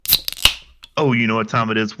Oh, you know what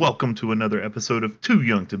time it is. Welcome to another episode of Too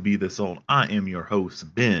Young to Be This Old. I am your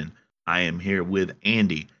host, Ben. I am here with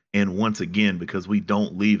Andy. And once again, because we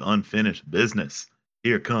don't leave unfinished business,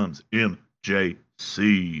 here comes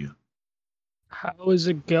MJC. How is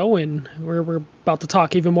it going? We're about to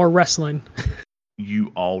talk even more wrestling.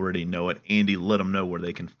 You already know it. Andy, let them know where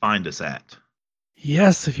they can find us at.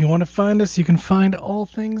 Yes, if you want to find us, you can find all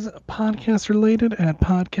things podcast related at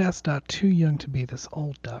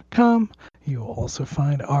podcast.tooyoungtobethisold.com. You will also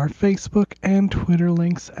find our Facebook and Twitter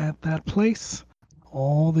links at that place.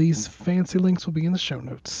 All these fancy links will be in the show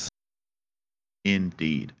notes.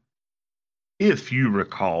 Indeed. If you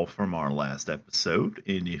recall from our last episode,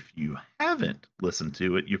 and if you haven't listened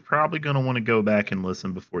to it, you're probably going to want to go back and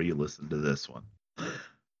listen before you listen to this one.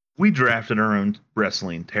 We drafted our own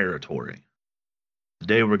wrestling territory.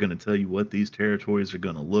 Today, we're going to tell you what these territories are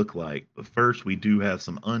going to look like, but first, we do have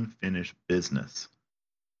some unfinished business.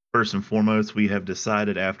 First and foremost, we have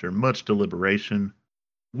decided after much deliberation,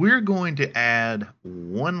 we're going to add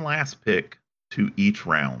one last pick to each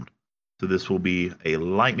round. So this will be a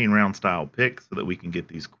lightning round style pick so that we can get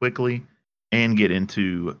these quickly and get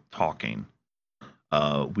into talking.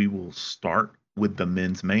 We will start with the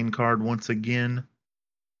men's main card once again.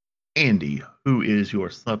 Andy, who is your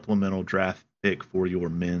supplemental draft pick for your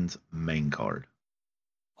men's main card?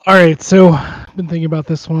 All right, so I've been thinking about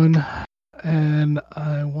this one, and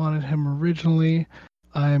I wanted him originally.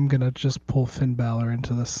 I'm going to just pull Finn Balor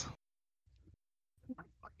into this.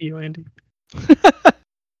 Fuck you, Andy.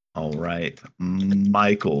 All right.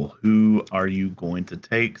 Michael, who are you going to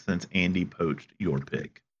take since Andy poached your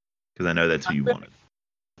pick? Because I know that's who you wanted.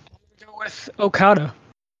 Go with Okada.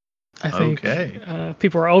 I think Okay.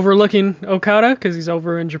 people are overlooking Okada because he's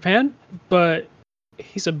over in Japan, but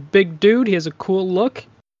he's a big dude. He has a cool look.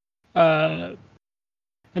 And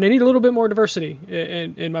I need a little bit more diversity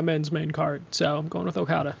in my men's main card, so I'm going with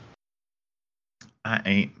Okada. I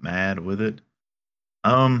ain't mad with it.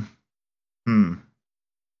 I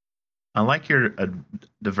like your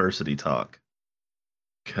diversity talk.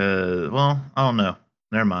 Well, I don't know.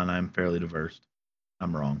 Never mind. I'm fairly diverse.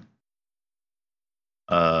 I'm wrong.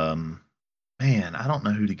 Man, I don't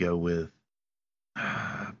know who to go with.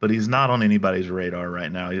 But he's not on anybody's radar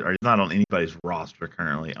right now. Or he's not on anybody's roster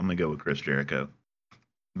currently. I'm gonna go with Chris Jericho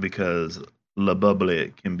because La Bubble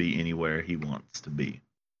can be anywhere he wants to be.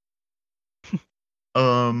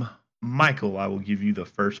 Michael, I will give you the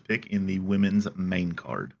first pick in the women's main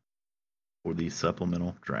card for the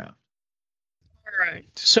supplemental draft. All right.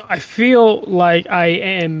 So I feel like I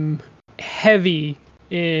am heavy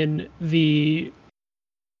in the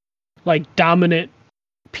dominant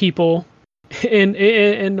people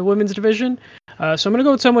in the women's division. So I'm gonna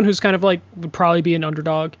go with someone who's kind of would probably be an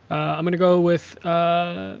underdog. I'm gonna go with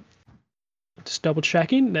just double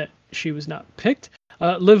checking that she was not picked.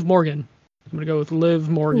 Liv Morgan. I'm gonna go with Liv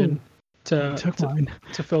Morgan to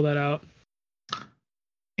fill that out.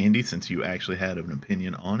 Andy, since you actually had an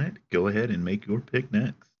opinion on it, go ahead and make your pick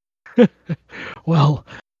next. Well,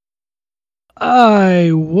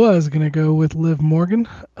 I was going to go with Liv Morgan,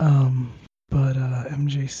 but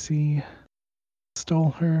MJC stole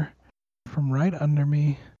her from right under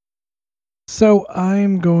me. So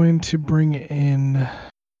I'm going to bring in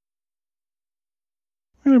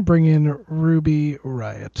Ruby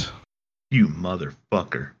Riott. You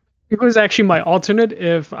motherfucker. It was actually my alternate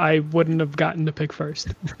if I wouldn't have gotten the pick first.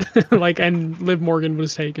 And Liv Morgan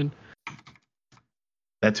was taken.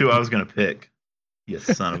 That's who I was going to pick. You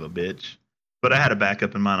son of a bitch. But I had a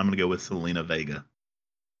backup in mind. I'm going to go with Zelina Vega.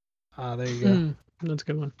 There you go. That's a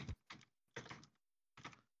good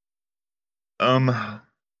one.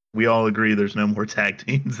 We all agree there's no more tag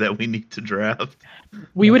teams that we need to draft.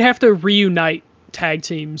 We would have to reunite tag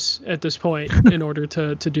teams at this point in order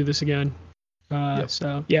to do this again. Yep.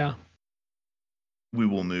 So, yeah. We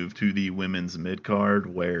will move to the women's mid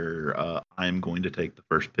card where I'm going to take the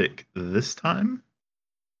first pick this time.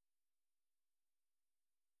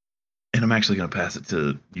 And I'm actually going to pass it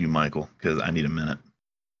to you, Michael, because I need a minute.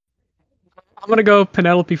 I'm going to go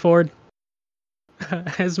Penelope Ford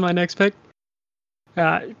as my next pick.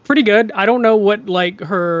 Pretty good. I don't know what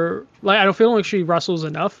her I don't feel like she wrestles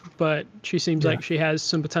enough, but she seems like she has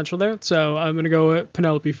some potential there. So I'm going to go with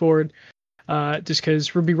Penelope Ford. Just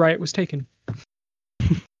because Ruby Riott was taken.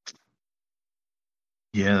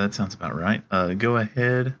 Yeah, that sounds about right. Go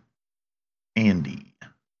ahead, Andy.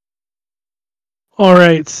 All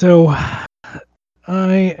right, so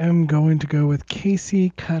I am going to go with Casey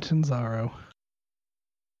Catanzaro.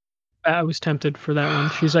 I was tempted for that one.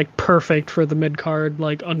 She's perfect for the mid card,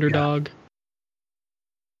 underdog.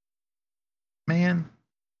 Man.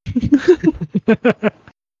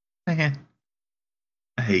 Man.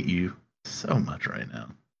 hate you so much right now.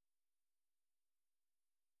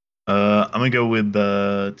 I'm gonna go with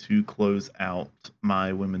to close out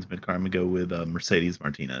my women's mid card. I'm gonna go with Mercedes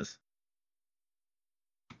Martinez.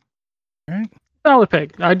 All right. Solid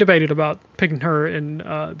pick. I debated about picking her in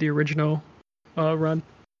the original run.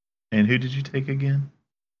 And who did you take again?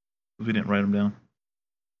 We didn't write them down.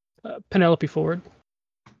 Penelope Ford.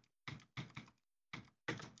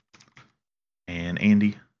 And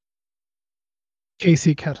Andy.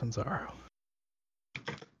 Casey Catanzaro.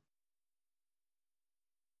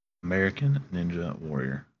 American Ninja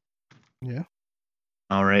Warrior. Yeah.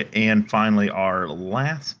 All right, and finally, our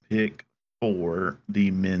last pick for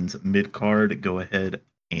the men's mid card. Go ahead,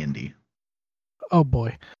 Andy. Oh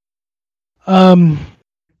boy.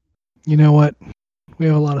 You know what? We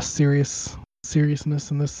have a lot of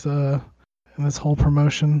seriousness in this whole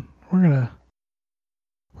promotion. We're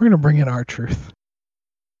gonna bring in R-Truth.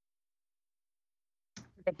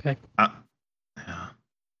 Good pick.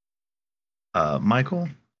 Michael,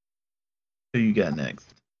 who you got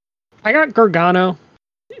next? I got Gargano.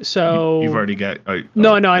 So you've already got.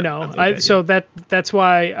 No, I know. Okay, so that's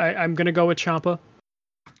why I'm gonna go with Ciampa.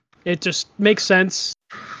 It just makes sense.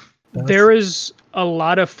 There is a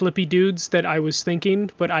lot of flippy dudes that I was thinking,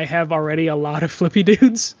 but I have already a lot of flippy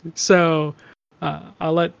dudes. So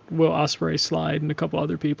I'll let Will Ospreay slide and a couple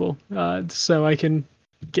other people, so I can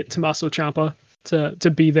get Tommaso Ciampa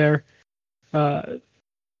to be there, to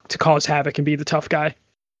cause havoc and be the tough guy.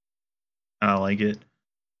 I like it.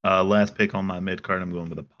 Last pick on my mid card, I'm going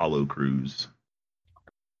with Apollo Crews.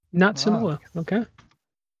 Not Samoa. Okay.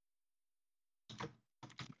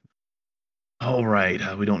 All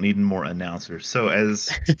right. We don't need more announcers. So as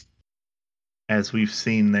we've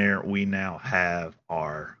seen there, we now have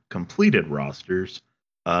our completed rosters.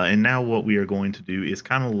 And now what we are going to do is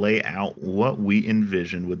kind of lay out what we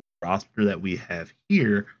envision with the roster that we have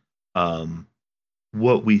here,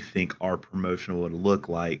 what we think our promotion would look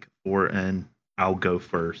like and I'll go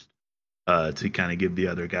first to kind of give the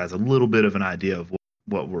other guys a little bit of an idea of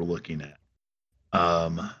what we're looking at.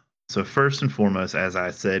 So first and foremost, as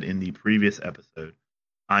I said in the previous episode,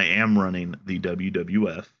 I am running the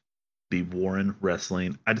WWF, the Warren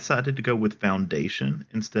Wrestling. I decided to go with Foundation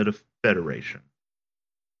instead of Federation.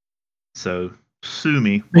 So sue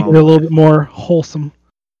me. Make it a little bit more wholesome.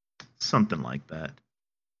 Something like that.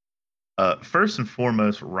 First and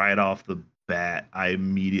foremost, right off the bat, I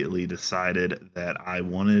immediately decided that I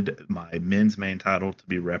wanted my men's main title to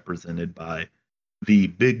be represented by the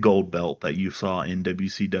big gold belt that you saw in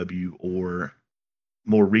WCW or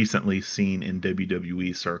more recently seen in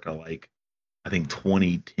WWE circa, like, I think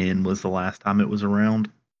 2010 was the last time it was around.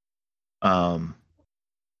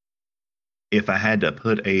 If I had to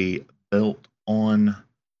put a belt on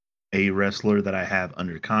a wrestler that I have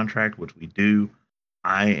under contract, which we do,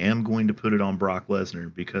 I am going to put it on Brock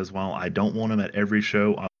Lesnar, because while I don't want him at every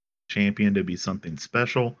show, I want the champion to be something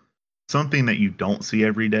special, something that you don't see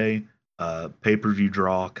every day, pay-per-view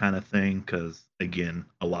draw kind of thing, because, again,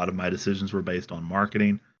 a lot of my decisions were based on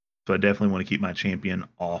marketing, so I definitely want to keep my champion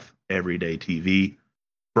off everyday TV.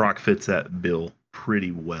 Brock fits that bill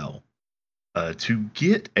pretty well. To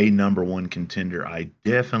get a number one contender, I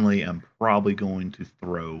definitely am probably going to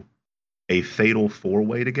throw a fatal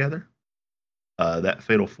four-way together. That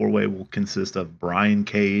fatal four-way will consist of Brian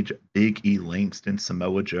Cage, Big E Langston,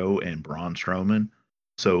 Samoa Joe, and Braun Strowman.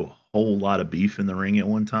 So a whole lot of beef in the ring at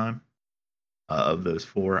one time. Of those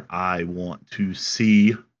four, I want to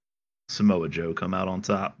see Samoa Joe come out on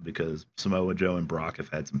top, because Samoa Joe and Brock have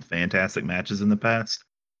had some fantastic matches in the past.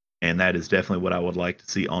 And that is definitely what I would like to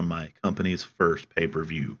see on my company's first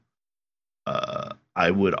pay-per-view. I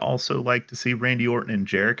would also like to see Randy Orton and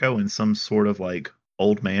Jericho in some sort of like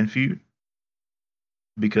old man feud,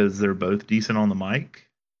 because they're both decent on the mic,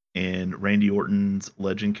 and Randy Orton's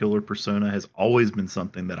legend killer persona has always been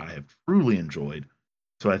something that I have truly enjoyed.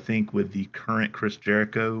 So I think with the current Chris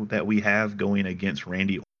Jericho that we have going against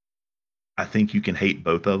Randy Orton, I think you can hate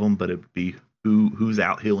both of them, but it would be who's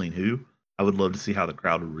out healing who. I would love to see how the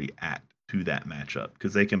crowd would react to that matchup,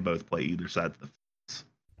 because they can both play either side of the fence.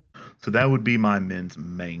 So that would be my men's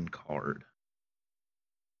main card.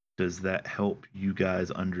 Does that help you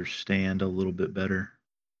guys understand a little bit better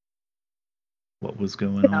what was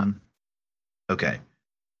going on? Okay,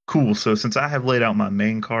 cool. So since I have laid out my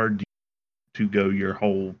main card, do you want to go your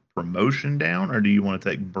whole promotion down, or do you want to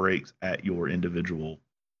take breaks at your individual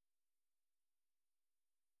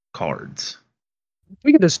cards?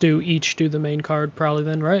 We could just each do the main card probably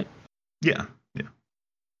then, right? Yeah.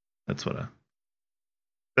 That's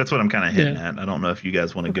what I'm kind of hitting at. I don't know if you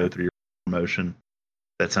guys want to go through your promotion.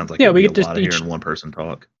 That sounds like we be could a just lot of hearing one person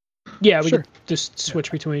talk. Yeah, we Sure. could just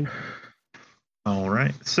switch between. All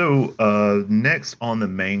right. So next on the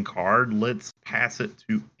main card, let's pass it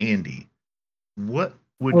to Andy. What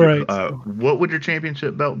would All your right, so- what would your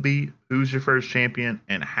championship belt be? Who's your first champion,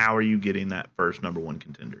 and how are you getting that first number one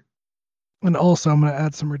contender? And also, I'm going to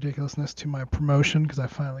add some ridiculousness to my promotion because I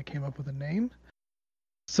finally came up with a name.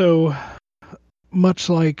 So, much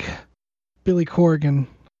like Billy Corgan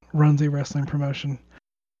runs a wrestling promotion,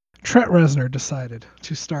 Trent Reznor decided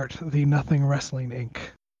to start the Nothing Wrestling Inc.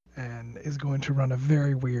 and is going to run a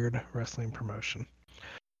very weird wrestling promotion.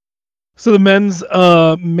 So the men's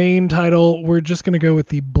main title, we're just going to go with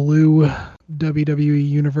the blue WWE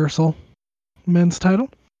Universal men's title.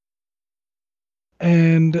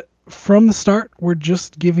 And from the start, we're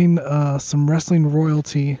just giving some wrestling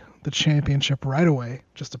royalty the championship right away,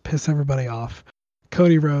 just to piss everybody off.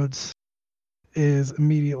 Cody Rhodes is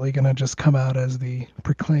immediately going to just come out as the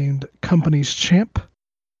proclaimed company's champ,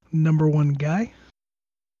 number one guy.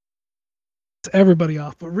 Piss everybody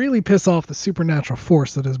off, but really piss off the supernatural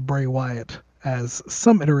force that is Bray Wyatt as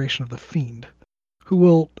some iteration of the Fiend, who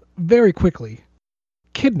will very quickly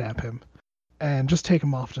kidnap him and just take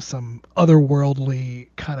him off to some otherworldly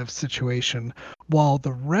kind of situation, while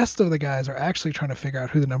the rest of the guys are actually trying to figure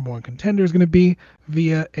out who the number one contender is going to be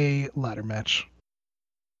via a ladder match.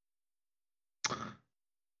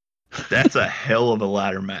 That's a hell of a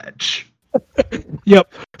ladder match.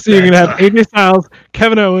 Yep. So you're going to have That's AJ Styles,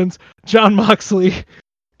 Kevin Owens, John Moxley,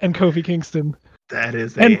 and Kofi Kingston. That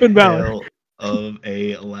is And a Finn Balor. hell of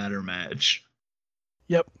a ladder match.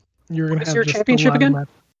 Yep. You're going What to is have your just championship the ladder again? match.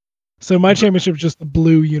 So my championship is just the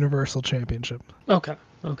blue Universal Championship. Okay.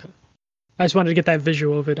 I just wanted to get that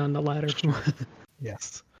visual of it on the ladder.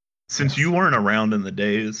 Yes. Since Yes. you weren't around in the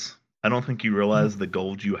days, I don't think you realize the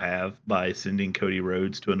gold you have by sending Cody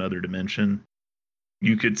Rhodes to another dimension.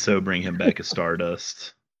 You could so bring him back as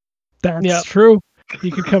Stardust. That's Yep. true. He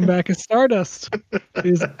could come back as Stardust. It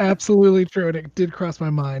is absolutely true, and it did cross my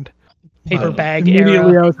mind. Paper But bag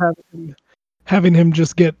immediately era. I was having him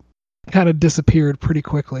just get kind of disappeared pretty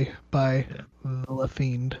quickly by the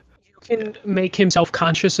Fiend. You can make him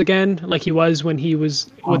self-conscious again, like he was when he was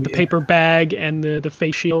with the paper bag and the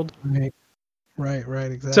face shield. Right,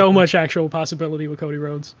 exactly. So much actual possibility with Cody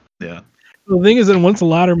Rhodes. Yeah. The thing is that once the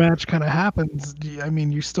ladder match kind of happens, I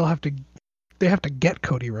mean, you still have to. They have to get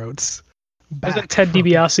Cody Rhodes back. Isn't Ted from-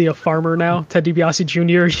 DiBiase a farmer now? Ted DiBiase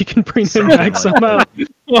Jr. You can bring him Something back like somehow. that.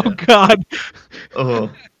 Oh God.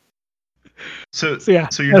 Oh. So Yeah.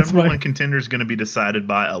 your that's number my- one contender is going to be decided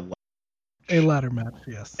by a ladder match.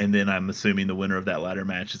 Yes. and then I'm assuming the winner of that ladder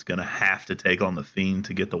match is going to have to take on the Fiend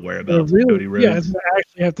to get the Well, whereabouts really, of Cody Rhodes. yeah, it's gonna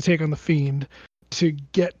actually have to take on the Fiend to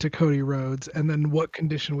get to Cody Rhodes, and then what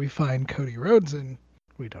condition we find Cody Rhodes in,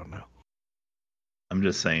 we don't know. I'm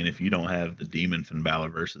just saying, if you don't have the Demon Finn Balor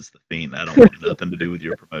versus the Fiend, I don't want nothing to do with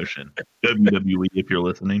your promotion. WWE, if you're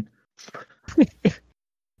listening.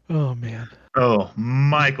 Oh man. Oh,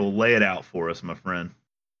 Michael, lay it out for us, my friend.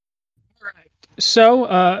 So,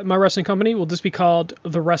 my wrestling company will just be called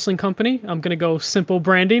The Wrestling Company. I'm going to go simple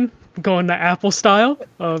branding, going the Apple style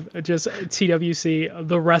of just TWC,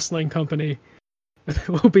 The Wrestling Company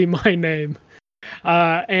will be my name.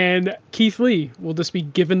 And Keith Lee will just be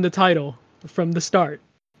given the title from the start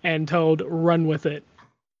and told, run with it.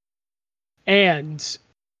 And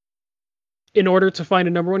in order to find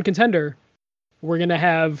a number one contender, we're going to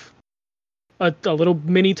have a little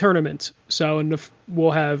mini tournament. So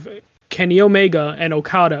we'll have Kenny Omega and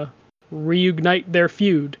Okada reunite their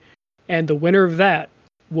feud, and the winner of that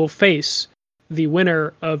will face the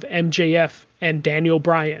winner of MJF and Daniel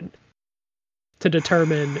Bryan to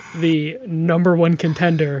determine the number one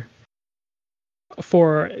contender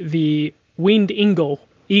for the Winged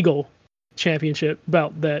Eagle championship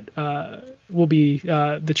belt that will be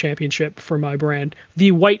the championship for my brand.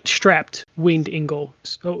 The white strapped Winged Eagle,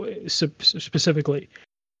 specifically.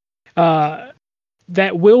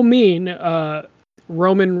 That will mean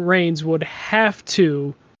Roman Reigns would have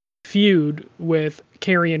to feud with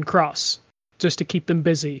Karrion Kross just to keep them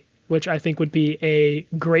busy, which I think would be a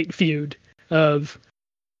great feud of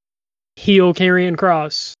heel Karrion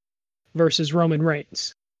Kross versus Roman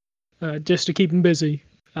Reigns, just to keep them busy,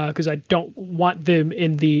 because I don't want them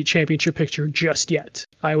in the championship picture just yet.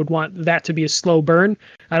 I would want that to be a slow burn.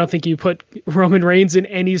 I don't think you put Roman Reigns in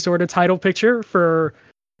any sort of title picture for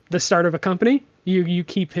the start of a company. You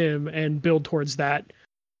keep him and build towards that.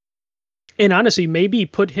 And honestly, maybe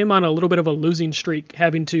put him on a little bit of a losing streak,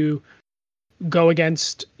 having to go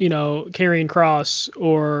against, Karrion Kross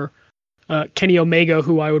or Kenny Omega,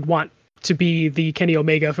 who I would want to be the Kenny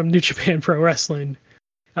Omega from New Japan Pro Wrestling,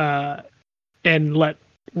 and let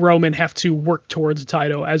Roman have to work towards the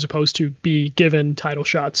title as opposed to be given title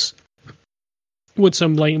shots with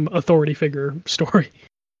some lame authority figure story.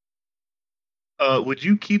 Would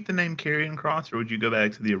you keep the name Karrion Kross, or would you go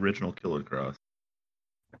back to the original Killer Kross?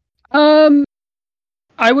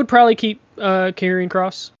 I would probably keep Karrion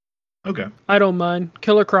Kross. Okay. I don't mind.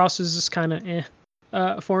 Killer Kross is just kind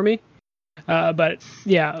of for me. But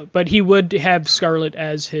he would have Scarlett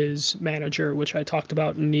as his manager, which I talked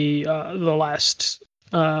about in the last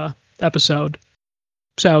episode.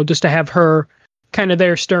 So just to have her kind of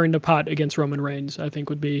there stirring the pot against Roman Reigns, I think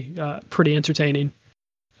would be pretty entertaining.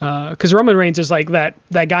 Because Roman Reigns is like that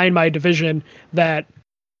guy in my division that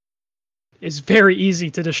is very easy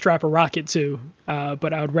to just strap a rocket to.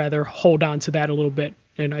 But I would rather hold on to that a little bit,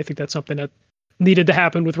 and I think that's something that needed to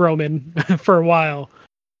happen with Roman for a while.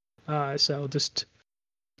 So just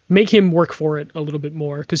make him work for it a little bit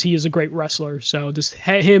more because he is a great wrestler. So just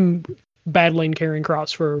him battling Karrion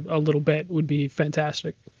Kross for a little bit would be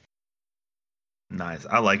fantastic. Nice.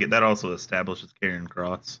 I like it. That also establishes Karrion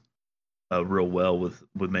Kross real well with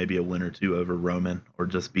maybe a win or two over Roman, or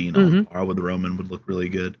just being on par with Roman would look really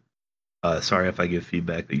good. Sorry if I give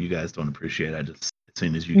feedback that you guys don't appreciate. I just, as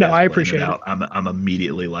soon as you guys I appreciate it. I'm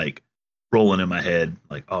immediately like rolling in my head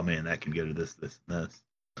like, oh man, that can go to this, and this.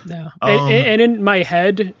 Yeah. And in my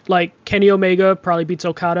head, like Kenny Omega probably beats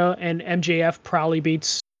Okada and MJF probably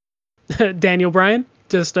beats Daniel Bryan.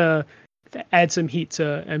 Just add some heat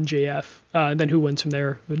to MJF. And then who wins from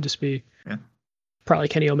there would just be probably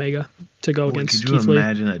Kenny Omega to go against Keith Lee. Could you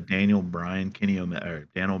imagine a Daniel Bryan Kenny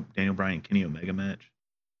Omega match?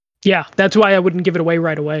 Yeah, that's why I wouldn't give it away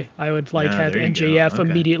right away. I would have MJF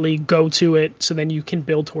immediately go to it, so then you can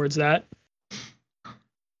build towards that.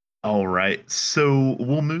 All right, so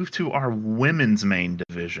we'll move to our women's main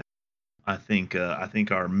division. I think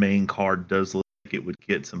our main card does look like it would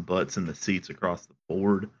get some butts in the seats across the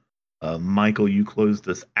board. Michael, you closed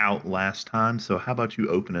us out last time, so how about you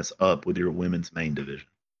open us up with your women's main division?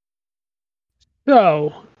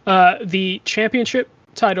 So, the championship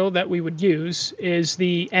title that we would use is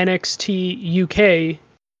the NXT UK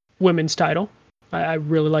women's title. I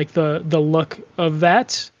really like the look of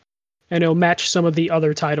that, and it'll match some of the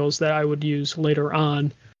other titles that I would use later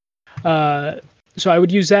on. So I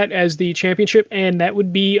would use that as the championship, and that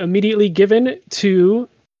would be immediately given to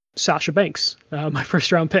Sasha Banks, my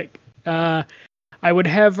first round pick. I would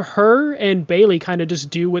have her and Bayley kind of just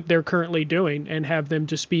do what they're currently doing and have them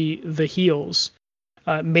just be the heels.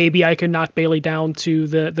 Maybe I can knock Bayley down to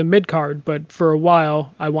the mid card, but for a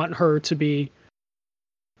while I want her to be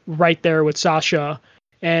right there with Sasha,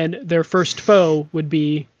 and their first foe would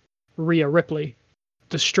be Rhea Ripley,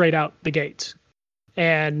 just straight out the gate.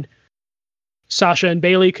 And Sasha and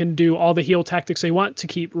Bayley can do all the heel tactics they want to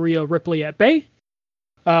keep Rhea Ripley at bay.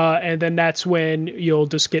 And then that's when you'll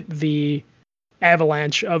just get the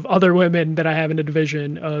avalanche of other women that I have in the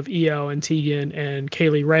division of Io and Tegan and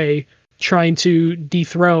Kaylee Ray trying to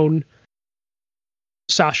dethrone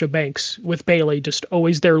Sasha Banks, with Bayley just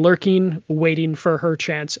always there lurking, waiting for her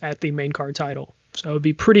chance at the main card title. So it would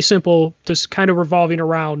be pretty simple, just kind of revolving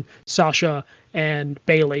around Sasha and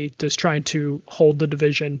Bayley, just trying to hold the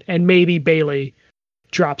division. And maybe Bayley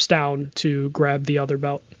drops down to grab the other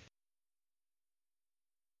belt.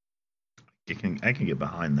 I can get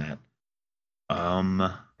behind that.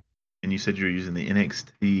 And you said you're using the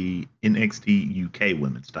NXT UK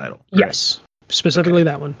women's title. Correct? Yes, specifically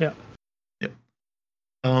that one. Yeah. Yep.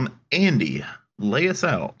 Andy, lay us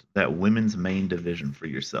out that women's main division for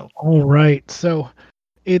yourself. All right, so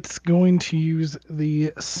it's going to use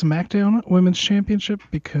the SmackDown Women's Championship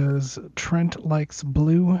because Trent likes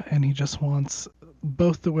blue and he just wants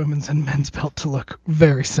both the women's and men's belt to look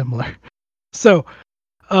very similar. So,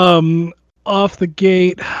 off the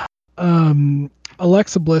gate,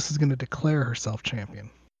 Alexa Bliss is going to declare herself champion,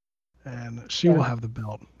 and she will have the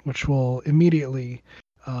belt, which will immediately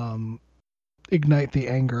ignite the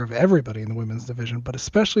anger of everybody in the women's division, but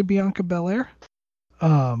especially Bianca Belair,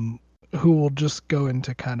 who will just go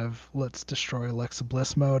into kind of let's destroy Alexa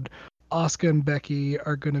Bliss mode. Asuka and Becky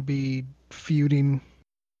are going to be feuding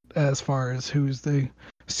as far as who's the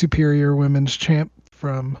superior women's champ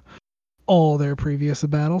from all their previous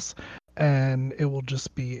battles, and it will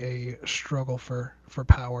just be a struggle for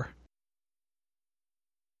power.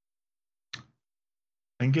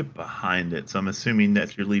 I can get behind it. So I'm assuming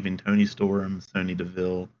that you're leaving Toni Storm, Sonya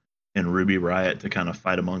Deville, and Ruby Riott to kind of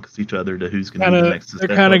fight amongst each other to who's going to be the next. They're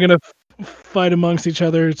kind of going to fight amongst each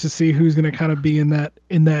other to see who's going to kind of be in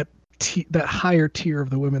that higher tier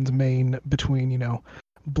of the women's main between,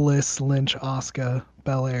 Bliss, Lynch, Asuka,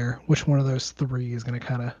 Belair. Which one of those three is going to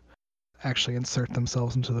kind of actually insert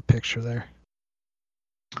themselves into the picture there?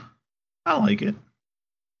 I like it.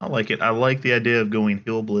 I like it. I like the idea of going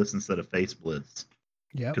heel bliss instead of face bliss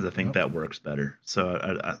Yep. because I think that works better.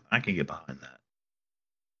 So I can get behind that.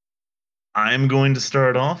 I'm going to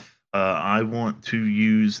start off. I want to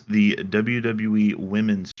use the WWE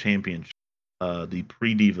Women's Championship, the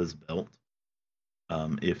Pre-Divas belt.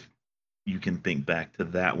 If you can think back to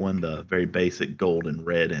that one, the very basic gold and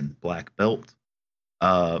red and black belt.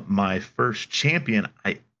 My first champion,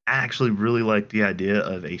 I actually really like the idea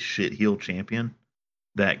of a shit heel champion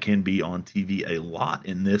that can be on TV a lot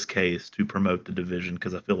in this case to promote the division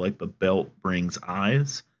because I feel like the belt brings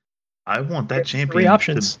eyes. I want that champion 3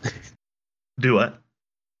 options. to do what?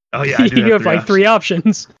 Oh yeah, I do You have like 3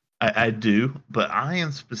 options. I do, but I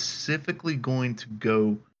am specifically going to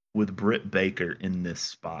go with Britt Baker in this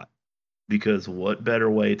spot because what better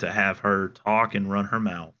way to have her talk and run her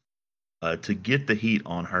mouth to get the heat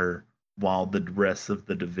on her while the rest of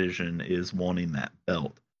the division is wanting that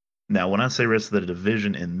belt. Now, when I say rest of the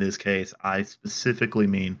division in this case, I specifically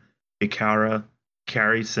mean Hikaru,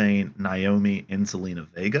 Kairi Sane, Naomi, and Zelina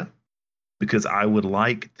Vega, because I would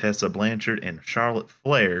like Tessa Blanchard and Charlotte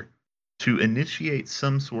Flair to initiate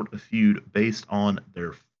some sort of feud based on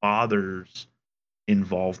their father's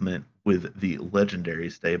involvement with the legendary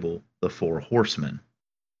stable, the Four Horsemen.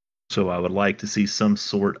 So I would like to see some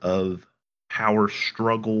sort of power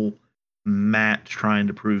struggle match trying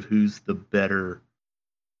to prove who's the better,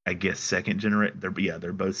 I guess, second generation.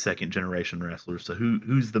 They're both second generation wrestlers. So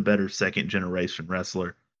who's the better second generation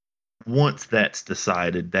wrestler? Once that's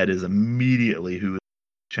decided, that is immediately who is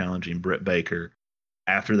challenging Britt Baker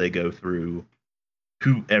after they go through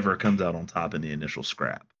whoever comes out on top in the initial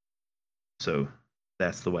scrap. So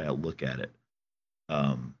that's the way I look at it.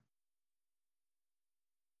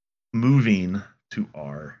 Moving to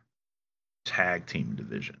our tag team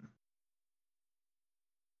division.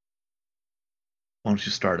 Why don't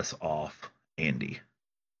you start us off, Andy?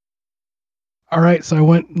 All right, so I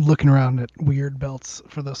went looking around at weird belts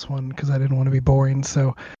for this one because I didn't want to be boring.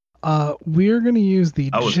 So we're going to use the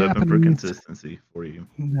I was Japanese... hoping for consistency for you.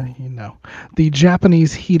 The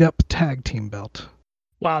Japanese Heat Up Tag Team belt.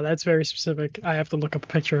 Wow, that's very specific. I have to look up a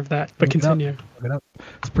picture of that, but continue. Look it up.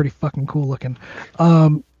 It's pretty fucking cool looking.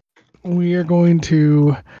 We are going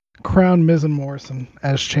to crown Miz and Morrison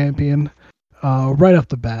as champion right off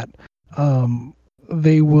the bat.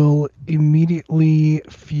 They will immediately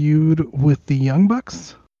feud with the Young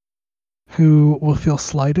Bucks, who will feel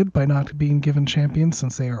slighted by not being given champions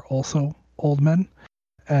since they are also old men.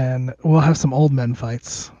 And we'll have some old men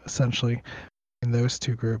fights, essentially, in those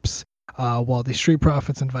two groups. While the Street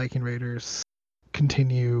Profits and Viking Raiders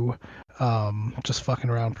continue just fucking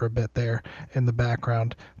around for a bit there in the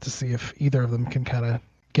background to see if either of them can kind of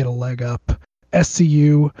get a leg up.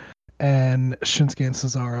 SCU and Shinsuke and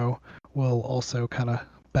Cesaro will also kind of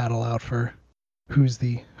battle out for who's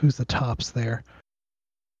the tops there.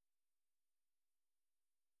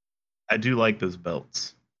 I do like those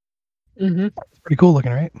belts. Mm-hmm. It's pretty cool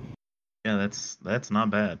looking, right? Yeah, that's not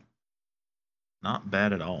bad. Not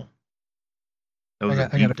bad at all. That was a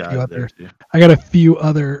deep dive there too. I got a few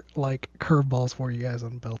other like curveballs for you guys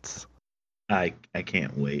on belts. I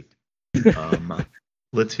can't wait.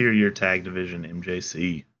 Let's hear your tag division,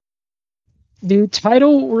 MJC. The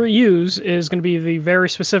title reuse is going to be the very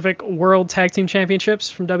specific World Tag Team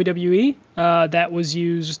Championships from WWE. That was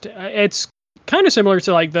used. It's kind of similar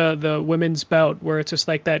to like the women's belt, where it's just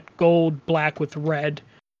like that gold, black with red.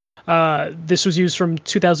 This was used from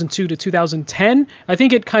 2002 to 2010. I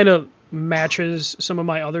think it kind of matches some of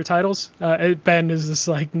my other titles. Ben is just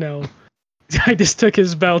like, no, I just took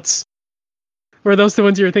his belts. Were those the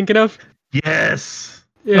ones you were thinking of? Yes.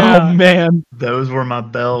 Yeah. Oh man, those were my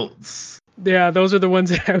belts. Yeah, those are the ones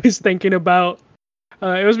that I was thinking about.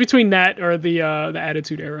 It was between that or the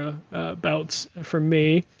Attitude Era belts for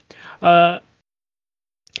me.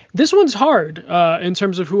 This one's hard in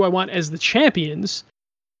terms of who I want as the champions.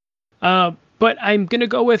 But I'm going to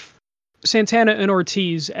go with Santana and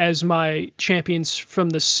Ortiz as my champions from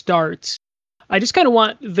the start. I just kind of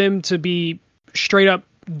want them to be straight up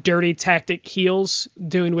dirty tactic heels,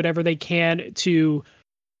 doing whatever they can to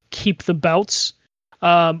keep the belts.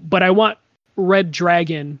 But I want Red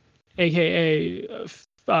Dragon, aka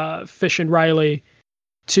Fish and Riley,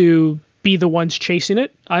 to be the ones chasing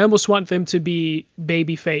it. I almost want them to be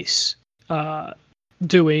babyface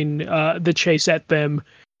doing the chase at them,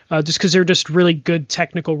 just because they're just really good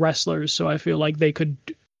technical wrestlers. So I feel like they could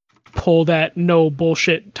pull that no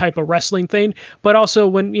bullshit type of wrestling thing. But also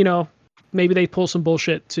when, maybe they pull some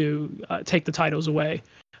bullshit to take the titles away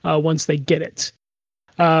once they get it.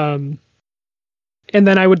 And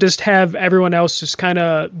then I would just have everyone else just kind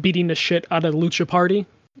of beating the shit out of Lucha Party.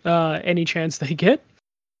 any chance they get.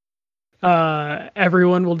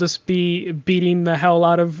 Everyone will just be beating the hell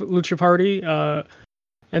out of Lucha Party.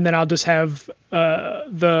 And then I'll just have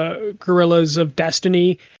the Guerrillas of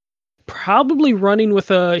Destiny probably running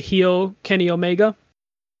with a heel Kenny Omega.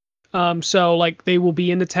 So like they will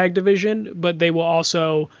be in the tag division, but they will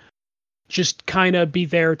also just kind of be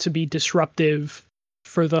there to be disruptive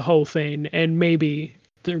for the whole thing. And maybe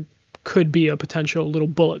there could be a potential little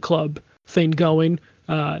Bullet Club thing going.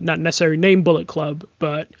 Not necessarily named Bullet Club,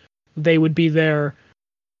 but they would be there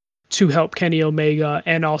to help Kenny Omega,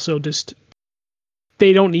 and also just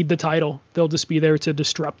they don't need the title. They'll just be there to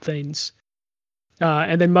disrupt things.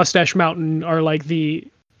 And then Mustache Mountain are like the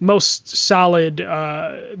most solid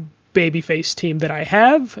babyface team that I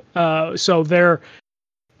have. So they're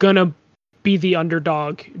gonna be the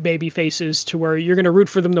underdog babyfaces to where you're gonna root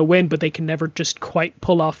for them to win, but they can never just quite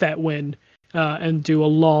pull off that win and do a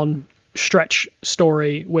long stretch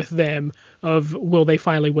story with them of will they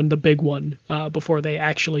finally win the big one before they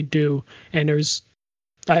actually do. And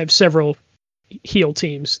I have several heel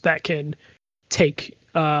teams that can take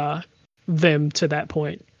them to that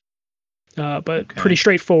point. But pretty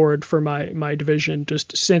straightforward for my division.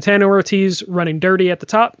 Just Santana Ortiz running dirty at the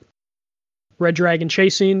top, Red Dragon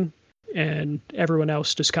chasing, and everyone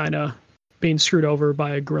else just kind of being screwed over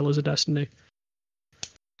by Guerrillas of Destiny.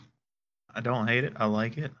 I don't hate it. I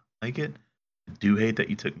like it. I do hate that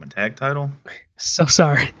you took my tag title. So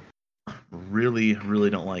sorry. Really,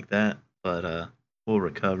 really don't like that, but we'll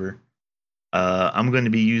recover. I'm going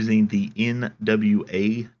to be using the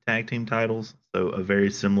NWA tag team titles, so a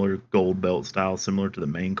very similar gold belt style, similar to the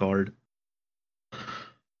main card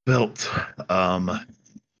belt.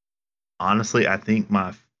 Honestly, I think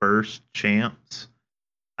my first champs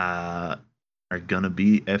are going to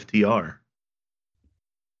be FTR.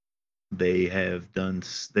 They've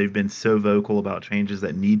been so vocal about changes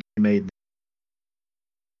that need to be made.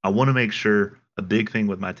 I want to make sure a big thing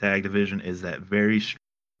with my tag division is that very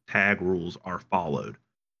tag rules are followed.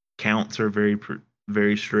 Counts are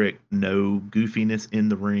very strict. No goofiness in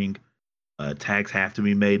the ring. Tags have to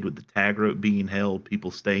be made with the tag rope being held.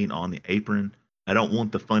 People staying on the apron. I don't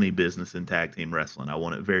want the funny business in tag team wrestling. I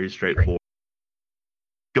want it very straightforward.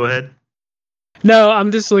 Go ahead. No,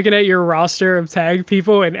 I'm just looking at your roster of tag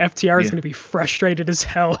people, and FTR is going to be frustrated as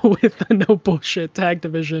hell with the no bullshit tag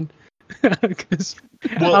division. Because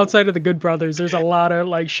outside of the Good Brothers, there's a lot of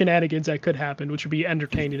like shenanigans that could happen, which would be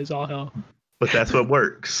entertaining as all hell. But that's what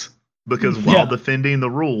works. Because while defending the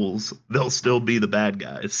rules, they'll still be the bad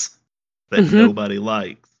guys that nobody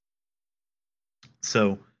likes.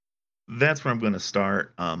 So that's where I'm going to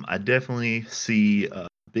start. I definitely see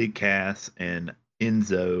Big Cass and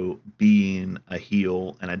Enzo being a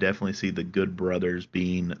heel, and I definitely see the Good Brothers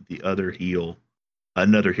being the other heel,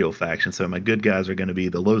 another heel faction. So my good guys are going to be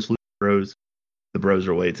the Los Lucha Bros, the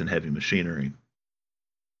Broserweights, and Heavy Machinery.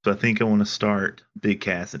 So I think I want to start Big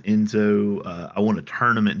Cass and Enzo. I want a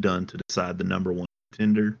tournament done to decide the number one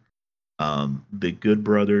contender. The Good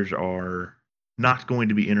Brothers are not going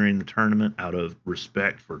to be entering the tournament out of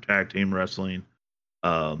respect for tag team wrestling.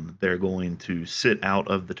 They're going to sit out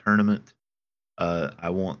of the tournament. I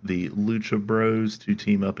want the Lucha Bros to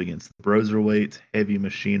team up against the Broserweights, Heavy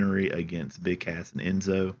Machinery against Big Cass and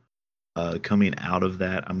Enzo. Coming out of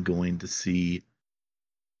that, I'm going to see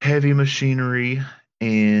Heavy Machinery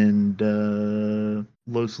and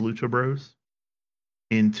Los Lucha Bros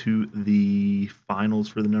into the finals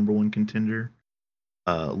for the number one contender.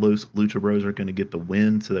 Los Lucha Bros are going to get the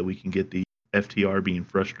win so that we can get the FTR being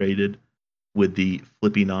frustrated with the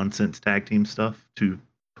flippy nonsense tag team stuff to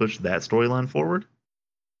push that storyline forward.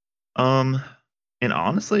 And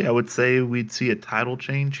honestly, I would say we'd see a title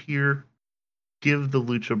change here. Give the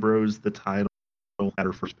Lucha Bros the title at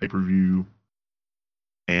our first pay-per-view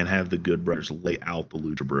and have the Good Brothers lay out the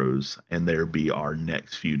Lucha Bros, and there be our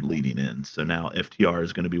next feud leading in. So now FTR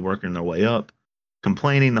is going to be working their way up,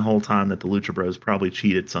 complaining the whole time that the Lucha Bros probably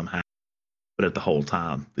cheated somehow. But at the whole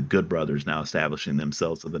time, the Good Brothers now establishing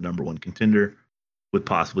themselves as the number one contender with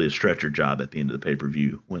possibly a stretcher job at the end of the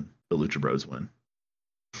pay-per-view when the Lucha Bros win.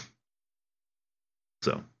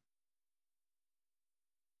 So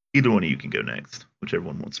either one of you can go next, whichever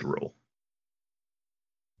one wants to roll.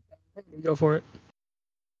 Go for it.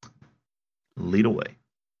 Lead away.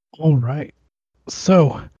 All right.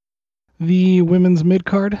 So the women's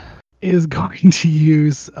mid-card is going to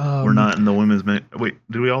use... We're not in the women's mid... Wait,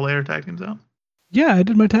 did we all lay our tag teams out? Yeah, I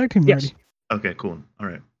did my tag team already. Okay, cool. All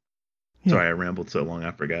right. Yeah. Sorry, I rambled so long,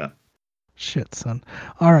 I forgot. Shit, son.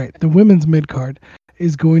 All right, the women's mid-card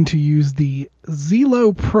is going to use the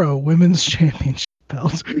Zelo Pro Women's Championship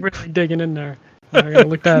belt. Really digging in there. I gotta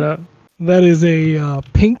look that up. That is a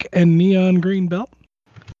pink and neon green belt.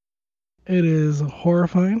 It is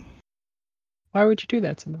horrifying. Why would you do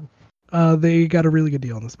that to them? They got a really good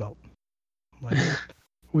deal on this belt. Like,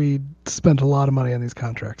 we spent a lot of money on these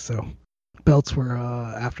contracts, so belts were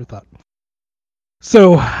afterthought.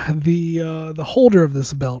 So the holder of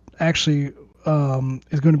this belt actually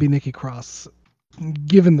is going to be Nikki Cross,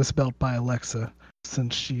 given this belt by Alexa.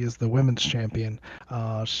 Since she is the women's champion,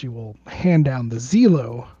 she will hand down the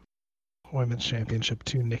Zelo women's championship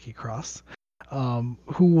to Nikki Cross,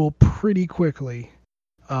 who will pretty quickly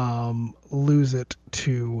lose it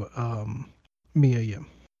to Mia Yim.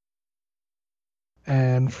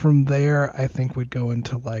 And from there, I think we'd go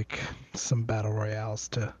into like some battle royales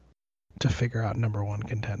to figure out number one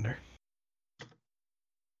contender.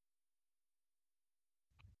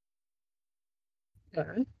 All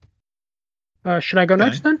right. Should I go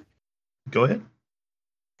next then? Go ahead.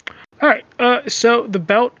 All right. So the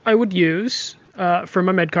belt I would use for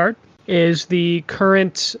my med card is the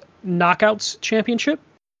current Knockouts Championship.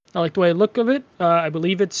 I like the way I look of it. I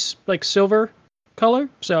believe it's like silver color,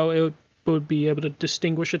 so it would be able to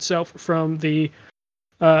distinguish itself from the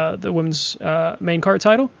women's main card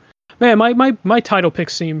title. Man, my title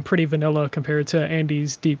picks seem pretty vanilla compared to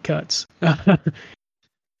Andy's deep cuts.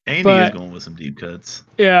 Andy is going with some deep cuts.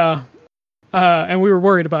 Yeah. And we were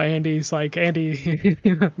worried about Andy's. Like, Andy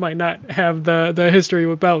might not have the history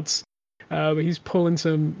with belts, but he's pulling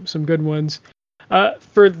some good ones.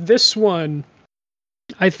 For this one,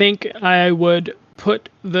 I think I would put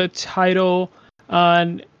the title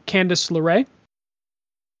on Candice LeRae,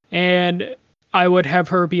 and I would have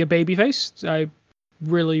her be a babyface. I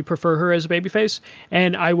really prefer her as a babyface,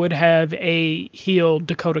 and I would have a heel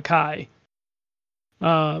Dakota Kai.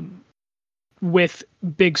 With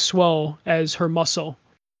Big Swole as her muscle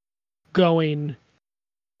going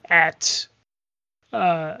at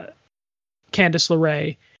Candice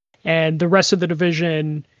LeRae. And the rest of the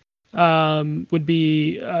division would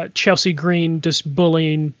be Chelsea Green just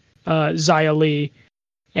bullying Xia Li,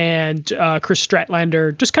 and Chris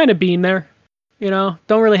Statlander just kind of being there. Don't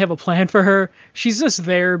really have a plan for her. She's just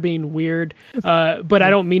there being weird. But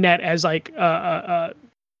I don't mean that as like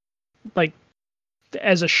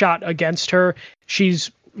as a shot against her. She's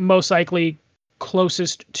most likely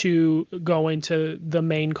closest to going to the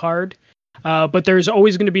main card. But there's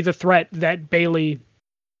always going to be the threat that Bayley,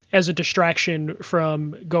 as a distraction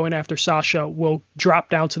from going after Sasha, will drop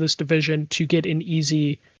down to this division to get an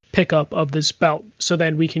easy pickup of this belt. So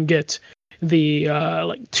then we can get the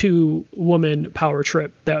 2-woman power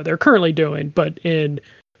trip that they're currently doing, but in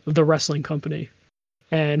the wrestling company,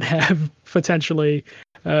 and have potentially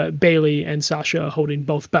Bayley and Sasha holding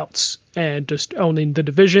both belts and just owning the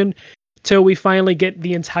division till we finally get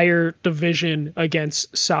the entire division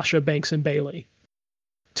against Sasha Banks and Bayley,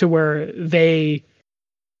 to where they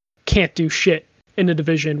can't do shit in the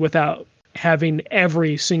division without having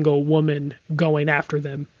every single woman going after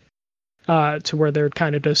them, to where they're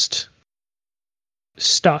kind of just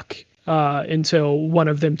stuck until one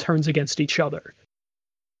of them turns against each other.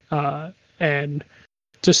 And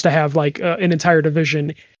just to have like an entire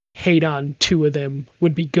division hate on 2 of them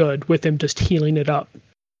would be good, with them just healing it up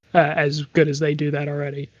as good as they do that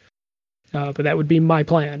already. But that would be my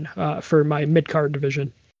plan for my mid-card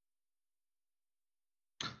division.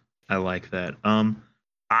 I like that.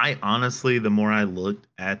 I honestly, the more I looked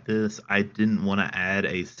at this, I didn't want to add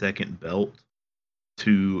a second belt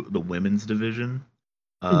to the women's division.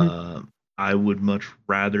 I would much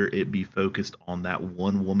rather it be focused on that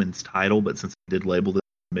one woman's title, but since I did label this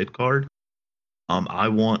mid card, I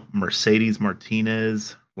want Mercedes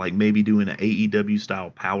Martinez, like maybe doing an AEW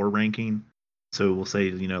style power ranking. So we'll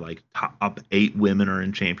say, like top 8 women are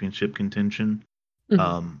in championship contention.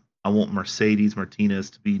 I want Mercedes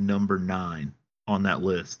Martinez to be number 9 on that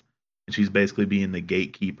list, and she's basically being the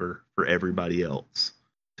gatekeeper for everybody else.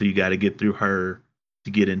 So you got to get through her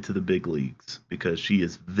to get into the big leagues, because she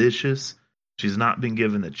is vicious. She's not been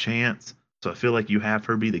given the chance. So I feel like you have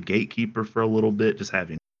her be the gatekeeper for a little bit, just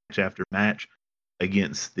having match after match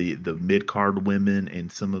against the mid-card women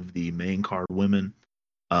and some of the main card women.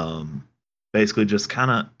 Basically just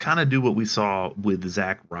kind of do what we saw with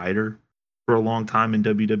Zack Ryder for a long time in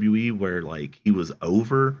WWE, where like he was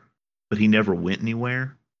over, but he never went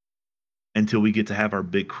anywhere until we get to have our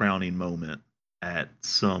big crowning moment at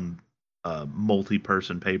some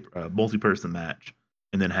multi-person match,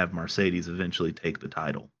 and then have Mercedes eventually take the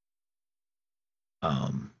title.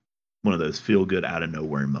 One of those feel good out of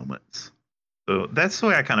nowhere moments. So that's the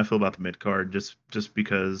way I kind of feel about the mid card, just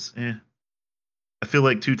because I feel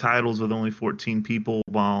like 2 titles with only 14 people,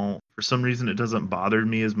 while for some reason it doesn't bother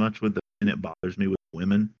me as much with the men, it bothers me with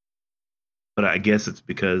women. but I guess it's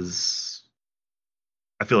because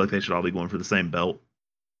I feel like they should all be going for the same belt.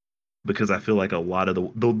 Because I feel like a lot of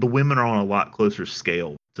the women are on a lot closer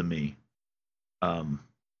scale to me,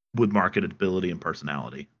 with marketability and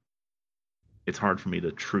personality. It's hard for me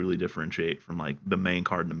to truly differentiate from like the main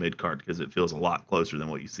card and the mid card because it feels a lot closer than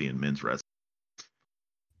what you see in men's wrestling.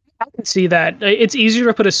 I can see that. It's easier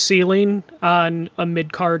to put a ceiling on a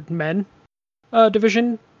mid card men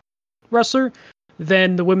division wrestler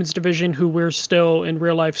than the women's division, who we're still in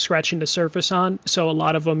real life scratching the surface on. So a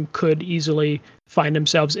lot of them could easily find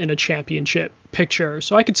themselves in a championship picture.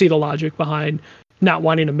 So I could see the logic behind not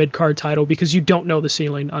wanting a mid card title, because you don't know the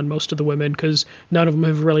ceiling on most of the women, because none of them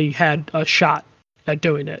have really had a shot at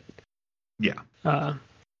doing it. Yeah.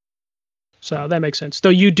 So that makes sense. Though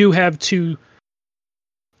you do have two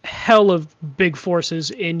hell of big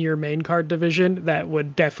forces in your main card division that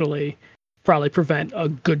would definitely probably prevent a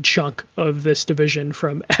good chunk of this division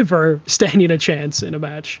from ever standing a chance in a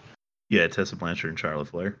match. Yeah, Tessa Blanchard and Charlotte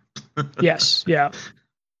Flair. Yes, yeah.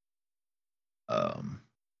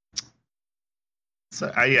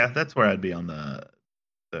 So yeah, that's where I'd be on the.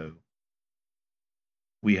 So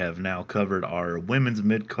we have now covered our women's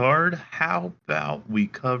mid card. How about we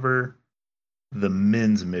cover the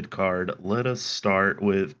men's mid card? Let us start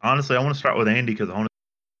with. Honestly, I want to start with Andy because I want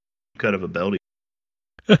to cut of a belt.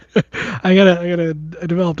 I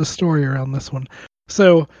developed a story around this one.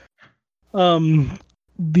 So, the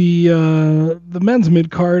men's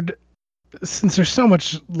mid card, since there's so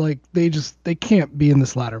much, like, they can't be in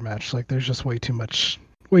this ladder match. Like, there's just way too much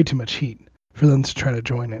heat for them to try to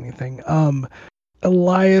join anything.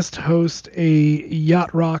 Elias hosts a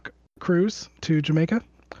yacht rock cruise to Jamaica,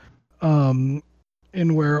 in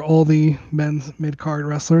where all the men's mid card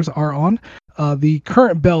wrestlers are on. The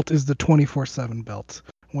current belt is the 24/7 belt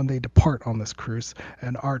when they depart on this cruise,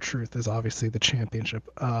 and R-Truth is obviously the championship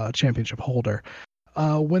holder.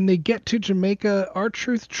 When they get to Jamaica,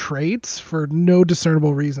 R-Truth trades for no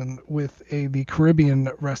discernible reason with the Caribbean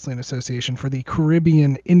Wrestling Association for the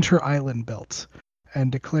Caribbean Inter-Island belt,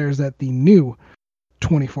 and declares that the new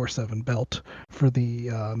 24/7 belt for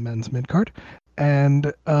the men's midcard.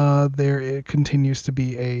 And there it continues to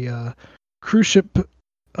be a cruise ship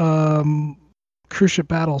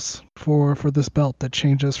battles for this belt that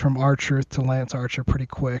changes from R-Truth to Lance Archer pretty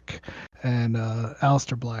quick, and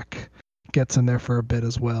Aleister Black gets in there for a bit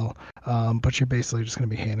as well. But you're basically just going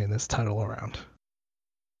to be handing this title around.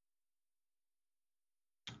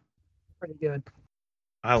 Pretty good.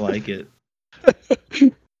 I like it.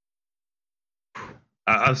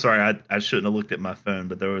 I'm sorry, I shouldn't have looked at my phone,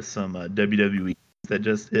 but there was some WWE that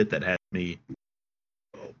just hit that had me.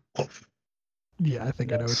 Yeah, I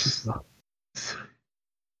think I know what you saw.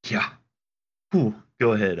 Yeah. Ooh,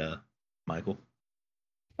 go ahead, Michael.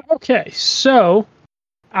 Okay, so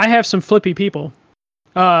I have some flippy people.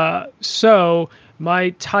 So my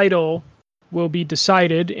title will be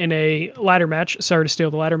decided in a ladder match. Sorry to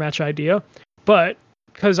steal the ladder match idea, but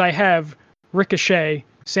because I have Ricochet,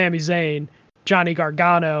 Sami Zayn, Johnny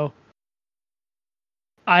Gargano,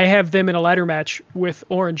 I have them in a ladder match with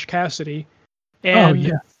Orange Cassidy.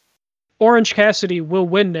 And Orange Cassidy will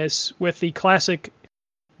win this with the classic,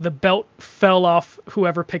 the belt fell off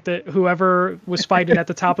whoever was fighting at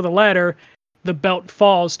the top of the ladder, the belt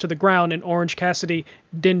falls to the ground, and Orange Cassidy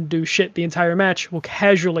didn't do shit the entire match, will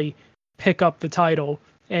casually pick up the title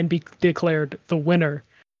and be declared the winner.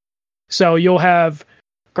 So you'll have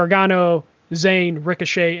Gargano, Zayn,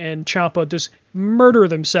 Ricochet, and Ciampa just murder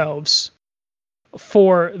themselves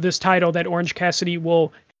for this title that Orange Cassidy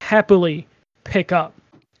will happily pick up.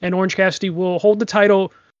 And Orange Cassidy will hold the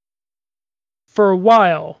title for a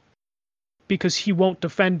while because he won't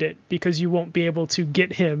defend it, because you won't be able to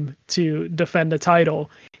get him to defend the title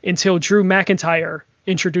until Drew McIntyre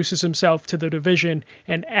introduces himself to the division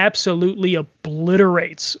and absolutely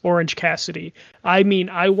obliterates Orange Cassidy. I mean,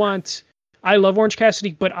 I love Orange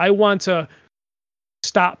Cassidy, but I want a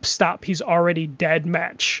stop, he's already dead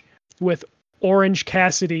match with Orange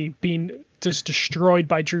Cassidy being just destroyed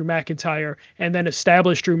by Drew McIntyre, and then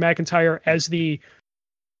establish Drew McIntyre as the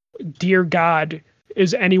dear God,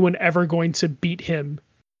 is anyone ever going to beat him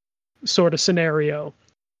sort of scenario.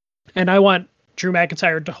 And I want Drew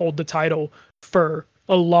McIntyre to hold the title for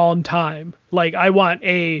a long time. Like, I want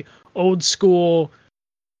a old school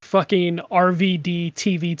fucking RVD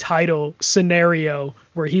TV title scenario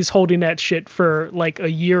where he's holding that shit for like a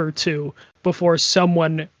year or two before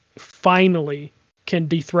someone finally can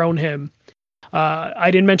dethrone him. I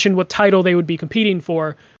didn't mention what title they would be competing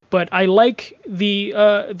for, but I like the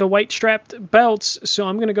white strapped belts, so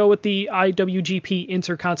I'm going to go with the IWGP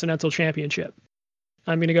Intercontinental Championship.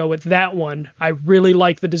 I'm going to go with that one. I really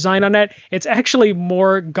like the design on that. It's actually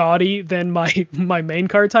more gaudy than my main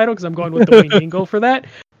card title because I'm going with the Winged Eagle for that.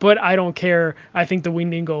 But I don't care. I think the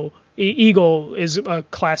Winged Eagle is a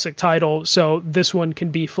classic title, so this one can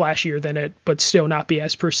be flashier than it, but still not be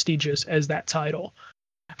as prestigious as that title.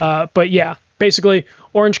 But yeah, basically,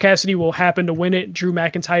 Orange Cassidy will happen to win it. Drew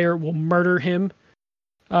McIntyre will murder him.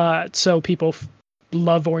 So people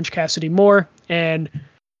love Orange Cassidy more, and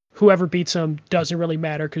whoever beats him doesn't really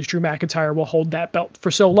matter because Drew McIntyre will hold that belt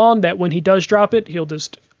for so long that when he does drop it, he'll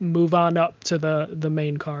just move on up to the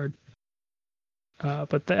main card.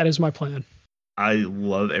 But that is my plan. I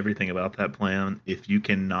love everything about that plan. If you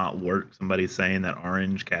cannot work somebody saying that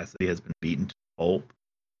Orange Cassidy has been beaten to pulp,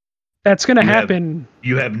 that's going to happen.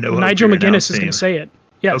 You have no. Nigel McGuinness is going to say it.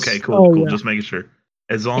 Yes. Okay, cool. Just making sure.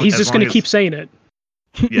 He's just going to keep saying it.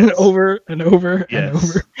 Yes. over and over and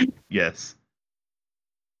over. Yes.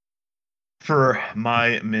 For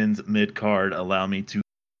my men's mid card, allow me to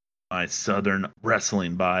my Southern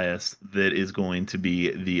wrestling bias that is going to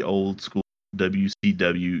be the old school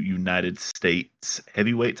WCW United States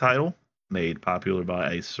heavyweight title, made popular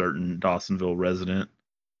by a certain Dawsonville resident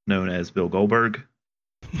known as Bill Goldberg.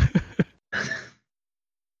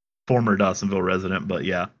 Former Dawsonville resident, but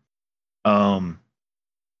yeah.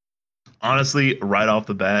 Honestly, right off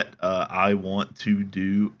the bat, I want to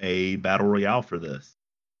do a battle royale for this.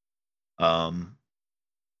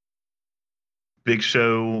 Big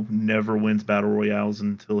Show never wins battle royales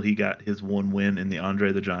until he got his one win in the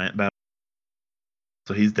Andre the Giant battle.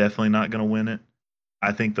 So he's definitely not going to win it.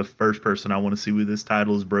 I think the first person I want to see with this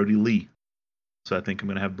title is Brody Lee. So I think I'm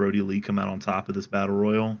going to have Brody Lee come out on top of this battle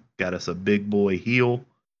royal. Got us a big boy heel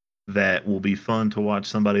that will be fun to watch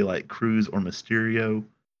somebody like Cruz or Mysterio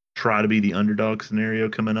try to be the underdog scenario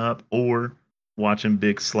coming up, or watching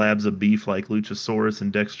big slabs of beef like Luchasaurus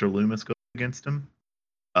and Dexter Lumis go against him.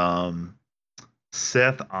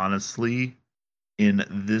 Seth, honestly, in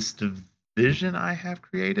this division I have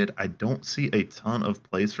created, I don't see a ton of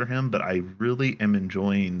place for him, but I really am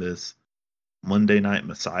enjoying this Monday Night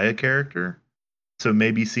Messiah character. So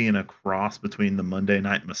maybe seeing a cross between the Monday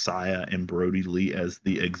Night Messiah and Brody Lee as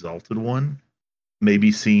the Exalted One.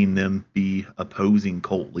 Maybe seeing them be opposing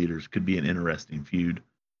cult leaders could be an interesting feud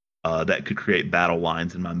that could create battle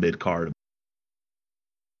lines in my mid card.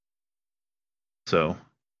 So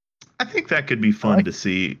I think that could be fun to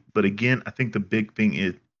see. But again, I think the big thing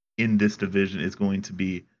is in this division is going to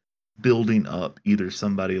be building up either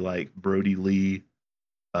somebody like Brody Lee,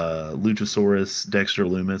 Luchasaurus, Dexter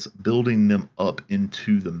Lumis, building them up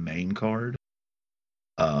into the main card.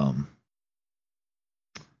 I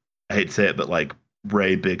hate to say it, but like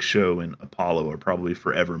Ray, Big Show, and Apollo are probably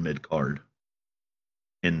forever mid card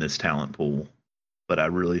in this talent pool. But I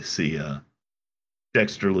really see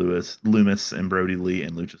Dexter Lumis, and Brody Lee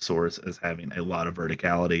and Luchasaurus as having a lot of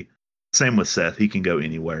verticality. Same with Seth. He can go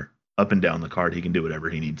anywhere. Up and down the card, he can do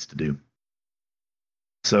whatever he needs to do.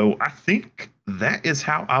 So I think that is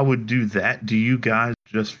how I would do that. Do you guys,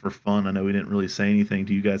 just for fun, I know we didn't really say anything,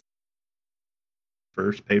 do you guys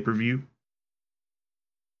first pay-per-view?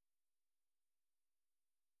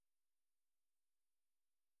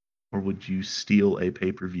 Or would you steal a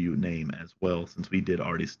pay-per-view name as well, since we did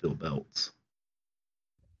already steal belts?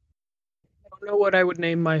 I don't know what I would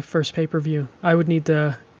name my first pay-per-view. I would need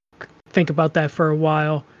to think about that for a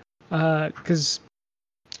while, because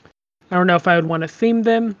I don't know if I would want to theme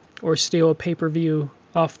them or steal a pay-per-view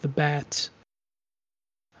off the bat.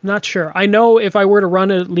 I'm not sure. I know if I were to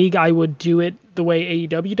run a league, I would do it the way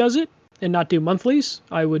AEW does it and not do monthlies.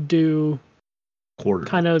 I would do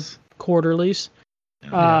kind of quarterlies.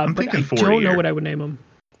 I'm but thinking I don't know what I would name them.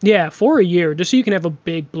 Yeah, for a year, just so you can have a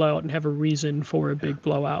big blowout and have a reason for a big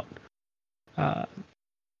blowout.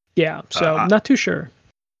 Yeah, so I'm not too sure.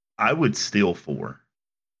 I would steal 4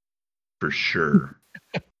 for sure.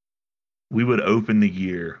 We would open the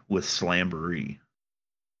year with Slamboree.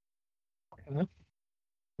 Okay.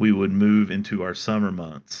 We would move into our summer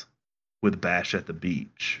months with Bash at the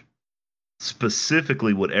Beach.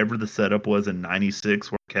 Specifically, whatever the setup was in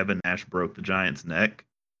 '96 where Kevin Nash broke the Giant's neck,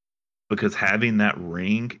 because having that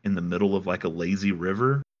ring in the middle of like a lazy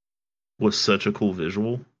river was such a cool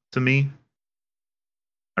visual to me.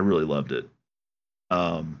 I really loved it.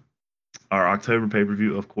 Our October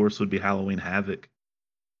pay-per-view, of course, would be Halloween Havoc.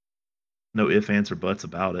 No ifs, ands, or buts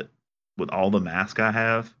about it. With all the masks I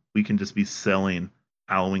have, we can just be selling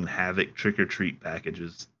Halloween Havoc trick-or-treat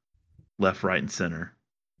packages left, right, and center.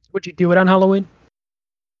 Would you do it on Halloween?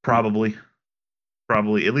 Probably.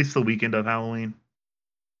 At least the weekend of Halloween.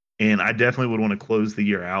 And I definitely would want to close the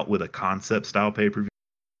year out with a concept style pay-per-view.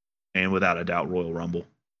 And without a doubt, Royal Rumble.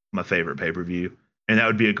 My favorite pay-per-view. And that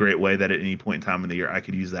would be a great way that at any point in time in the year I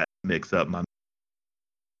could use that to mix up my.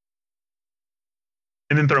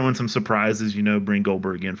 And then throw in some surprises, bring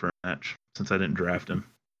Goldberg in for a match since I didn't draft him.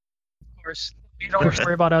 Of course. You don't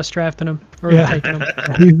worry about us drafting him or taking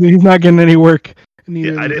him. He's not getting any work.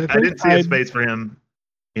 Yeah, I didn't see a space for him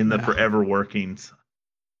in the forever workings,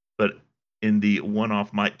 but in the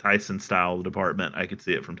one-off Mike Tyson style department, I could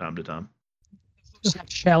see it from time to time.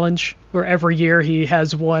 Challenge where every year he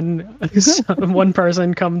has one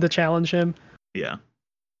person come to challenge him. Yeah.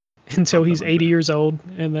 Until he's 80 years old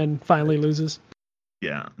and then finally loses.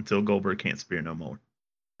 Yeah, until Goldberg can't spear no more.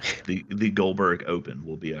 The Goldberg Open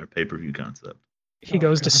will be our pay-per-view concept. He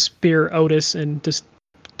goes to spear Otis and just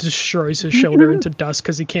destroys his shoulder into dust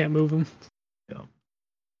because he can't move him.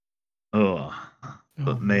 Yeah.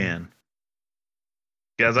 But man.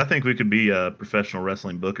 Guys, I think we could be professional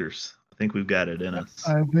wrestling bookers. I think we've got it in us.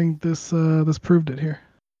 I think this proved it here.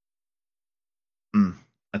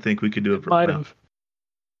 I think we could do it. Might have.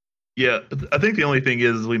 Yeah, I think the only thing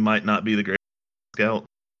is we might not be the great scout.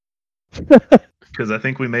 Because I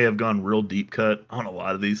think we may have gone real deep cut on a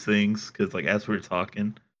lot of these things. Because as we were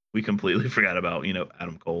talking, we completely forgot about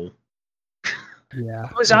Adam Cole. Yeah,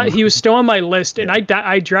 he was still on my list, and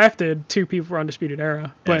I drafted 2 people for Undisputed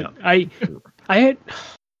Era, but I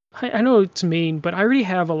know it's mean, but I already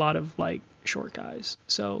have a lot of short guys.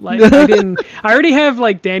 So I already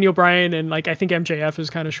have Daniel Bryan and I think MJF is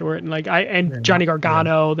kind of short, and Johnny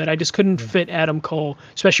Gargano that I just couldn't fit Adam Cole,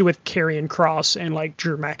 especially with Karrion Kross and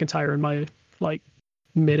Drew McIntyre in my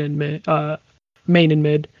main and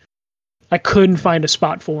mid. I couldn't find a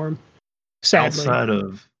spot for him. Sadly. Outside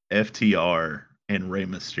of FTR and Rey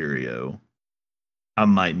Mysterio, I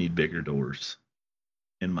might need bigger doors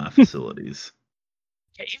in my facilities.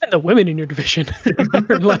 Yeah, even the women in your division.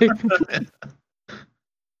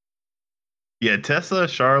 Yeah, Tessa,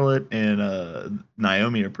 Charlotte, and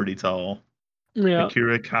Naomi are pretty tall. Yeah.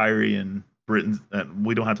 Akira, Kyrie, and Britain.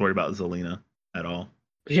 We don't have to worry about Zelina at all.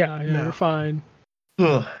 Yeah, we're fine.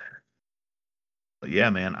 But yeah,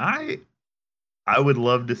 man, I would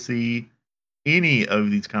love to see any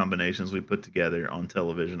of these combinations we put together on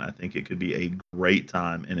television. I think it could be a great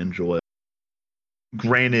time and enjoy.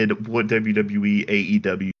 Granted, what WWE,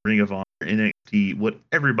 AEW, Ring of Honor, NXT, what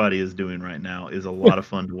everybody is doing right now is a lot of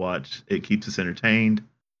fun to watch. It keeps us entertained.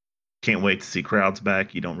 Can't wait to see crowds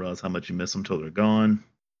back. You don't realize how much you miss them till they're gone.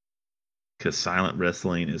 Because silent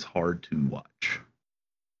wrestling is hard to watch.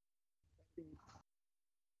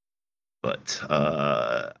 But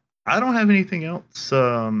I don't have anything else.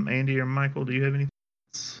 Andy or Michael, do you have anything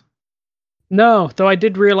else? No, though I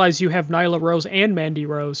did realize you have Nyla Rose and Mandy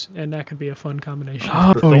Rose, and that could be a fun combination.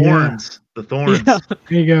 Oh, the Thorns. Yeah. The Thorns. Yeah.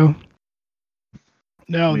 There you go.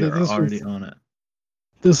 No, we are already on it.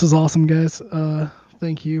 This is awesome, guys.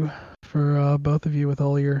 Thank you for both of you with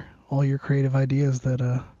all your creative ideas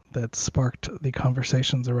that sparked the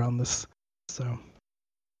conversations around this. So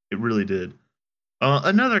it really did.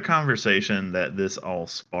 Another conversation that this all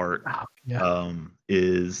sparked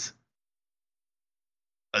is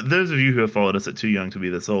those of you who have followed us at Too Young to Be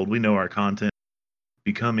This Old, we know our content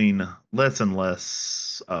becoming less and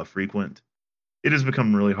less frequent. It has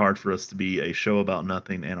become really hard for us to be a show about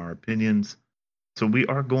nothing and our opinions. So we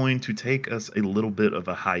are going to take us a little bit of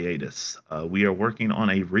a hiatus. We are working on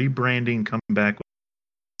a rebranding, coming back with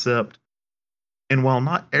a concept. And while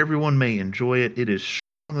not everyone may enjoy it, it is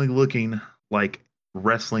strongly looking like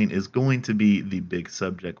wrestling is going to be the big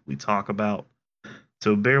subject we talk about.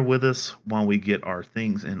 So bear with us while we get our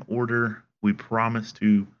things in order. We promise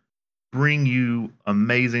to bring you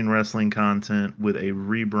amazing wrestling content with a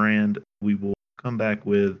rebrand we will come back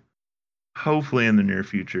with hopefully in the near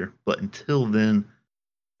future. But until then,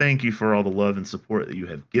 thank you for all the love and support that you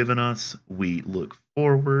have given us. We look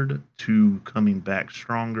forward to coming back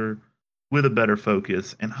stronger with a better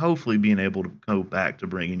focus and hopefully being able to go back to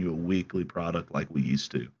bringing you a weekly product like we used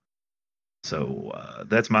to. So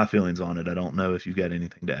that's my feelings on it. I don't know if you've got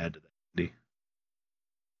anything to add to that, Andy.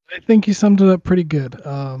 I think you summed it up pretty good.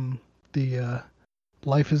 The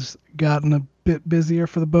life has gotten a bit busier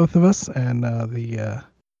for the both of us, and the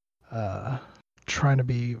trying to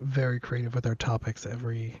be very creative with our topics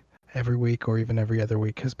every week or even every other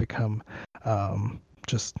week has become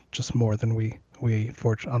just more than we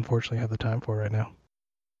unfortunately have the time for right now.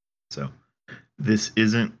 So this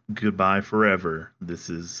isn't goodbye forever. This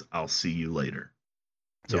is I'll see you later.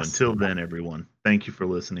 So Until then, everyone, thank you for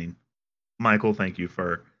listening. Michael, thank you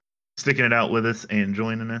for sticking it out with us and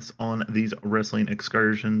joining us on these wrestling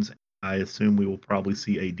excursions. I assume we will probably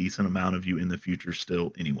see a decent amount of you in the future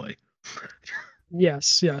still anyway.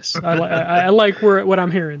 Yes. I like what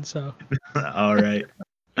I'm hearing. So. All right.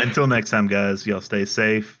 Until next time, guys, y'all stay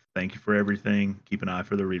safe. Thank you for everything. Keep an eye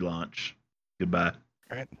for the relaunch. Goodbye.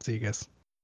 All right. See you guys.